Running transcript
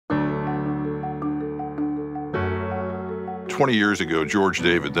20 years ago, George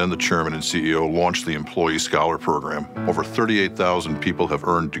David, then the chairman and CEO, launched the Employee Scholar Program. Over 38,000 people have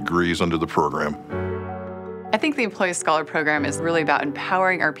earned degrees under the program. I think the Employee Scholar Program is really about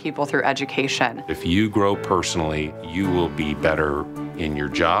empowering our people through education. If you grow personally, you will be better in your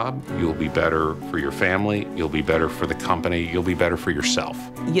job, you'll be better for your family, you'll be better for the company, you'll be better for yourself.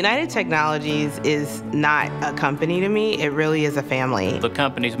 United Technologies is not a company to me, it really is a family. The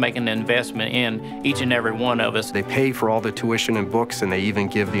company's making an investment in each and every one of us. They pay for all the tuition and books, and they even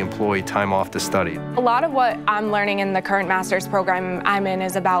give the employee time off to study. A lot of what I'm learning in the current master's program I'm in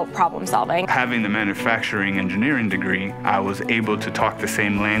is about problem solving. Having the manufacturing engineering degree, I was able to talk the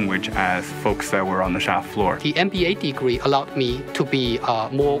same language as folks that were on the shop floor. The MBA degree allowed me to be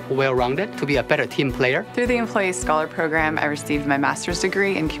more well-rounded, to be a better team player. Through the Employee Scholar Program, I received my master's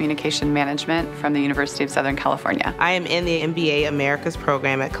degree in communication management from the University of Southern California. I am in the MBA Americas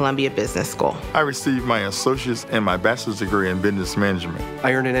program at Columbia Business School. I received my associate's and my bachelor's degree in business management.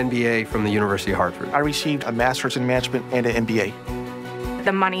 I earned an MBA from the University of Hartford. I received a master's in management and an MBA.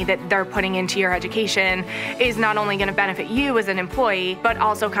 The money that they're putting into your education is not only going to benefit you as an employee, but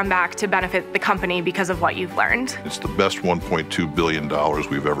also come back to benefit the company because of what you've learned. It's the best $1.2 billion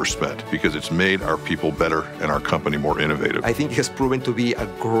we've ever spent because it's made our people better and our company more innovative. I think it has proven to be a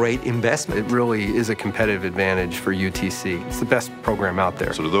great investment. It really is a competitive advantage for UTC. It's the best program out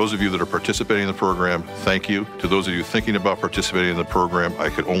there. So to those of you that are participating in the program, thank you. To those of you thinking about participating in the program,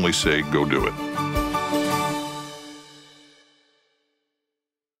 I could only say go do it.